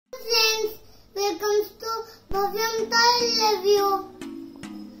friends, welcome to Bhavyam Toy Review.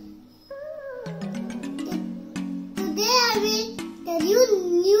 Today I will tell you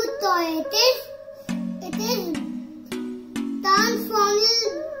new toy. It is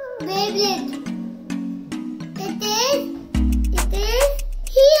transformable Beyblade. It is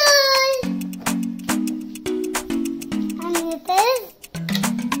here, and it is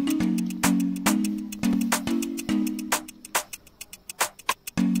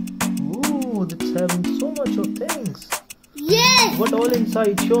it's having so much of things. yes. What all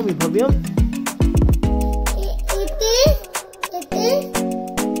inside? Show me, Bhavyam. It is.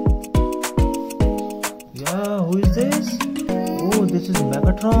 Yeah, who is this? Oh, this is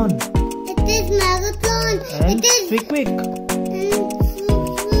Megatron. It is Megatron. And It is Squeak. Squeak.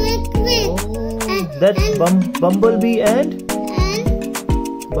 Oh, that's Bumblebee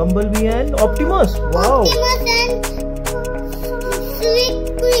and Optimus. Wow. Optimus and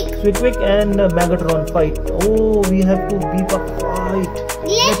Squeak and Megatron fight. Oh, we have to beef up fight.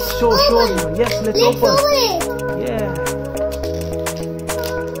 Let's show. Yes, let's open. it. Yeah.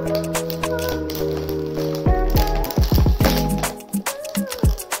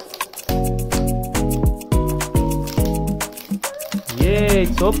 Yeah,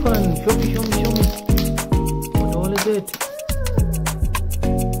 it's open. Show me. What all is it?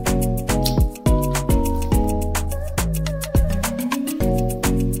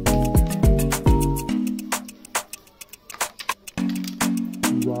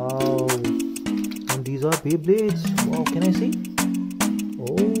 Wow. And these are Beyblades. Wow, can I see?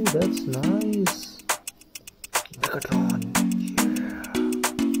 Oh, that's nice. Megatron. Yeah.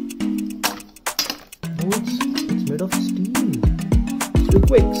 Oh, it's made of steel.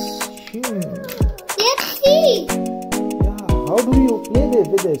 Squeaks. Let's see. Yeah. How do you play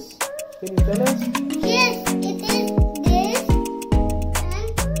with this? Can you tell us? Yes, it is this,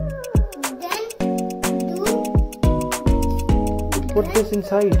 and then Put this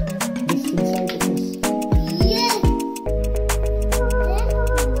inside. This inside of this. yes. Then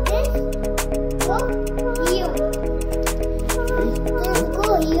this go here. This go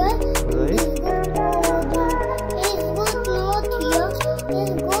here. Right. This go not here.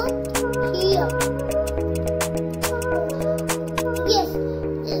 This go here. Yes.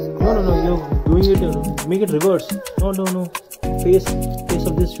 This go No. You're doing it. Make it reverse. No. Face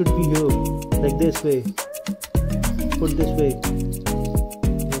of this should be here, like this way. Put this way.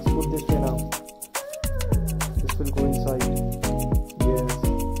 Let's put this way now. This will go inside. Yes.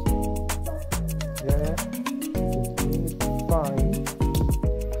 Yeah. Fine.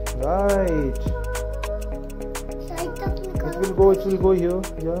 Right. side तक निकालो. It will go here.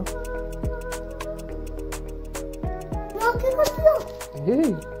 Yeah. Rocky को दियो.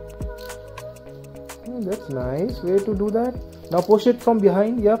 Hey. That's nice. Way to do that. Now push it from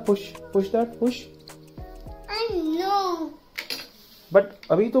behind. Yeah, push that. Push. I know. But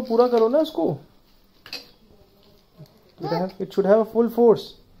अभी तो पूरा करो ना इसको. It should have a full force.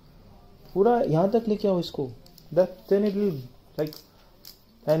 पूरा यहाँ तक लेके आओ इसको. Then it will like.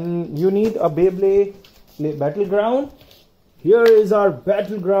 And you need a Beyblade battleground. Here is our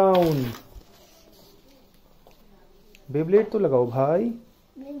battleground. Beyblade तो लगाओ भाई.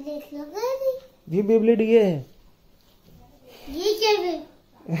 Beyblade लगा दी. ये Beyblade ये है. ये क्या है?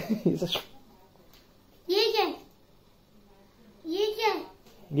 ये सब- ये क्या है? ये क्या है?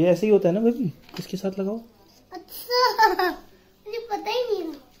 ये ऐसे ही होता है ना बेबी. इसके साथ लगाओ. अच्छा, मुझे पता ही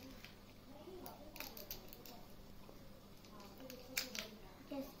नहीं था.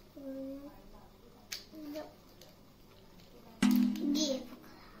 ये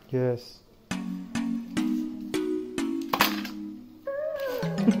Yes.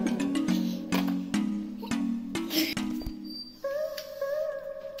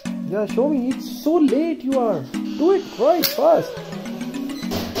 Yeah, show me. It's so late you are. Do it right fast.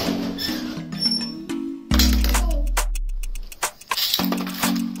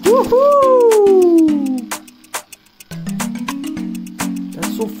 Woohoo!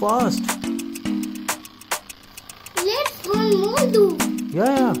 That's so fast. let's one more do.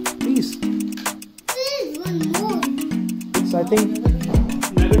 Yeah, please. Please one more. It's I think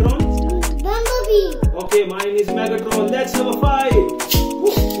Megatron. Bumblebee. Okay, mine is Megatron. That's number 5.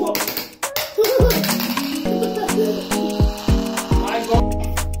 My God.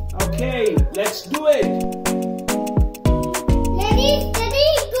 Okay, let's do it. Ready, steady,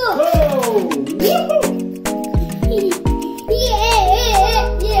 go. Go! Woohoo!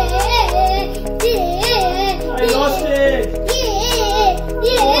 I lost it.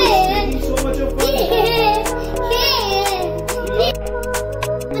 Taking so much of fun.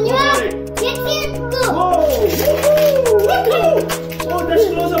 And you have, let's go. Whoa! Woohoo! Woohoo! So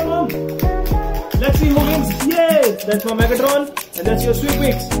come. Let's see who wins. Yay! That's my Megatron, and that's your Sweet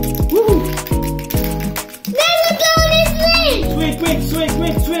Mix. Woohoo! Megatron is win. Sweet Mix, Sweet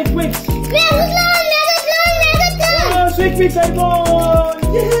Mix, Sweet Mix. Megatron, Megatron. Oh, Sweet Mix, I won!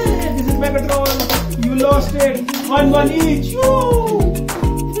 Yeah! This is Megatron. You lost it. 1-1 each. Woo!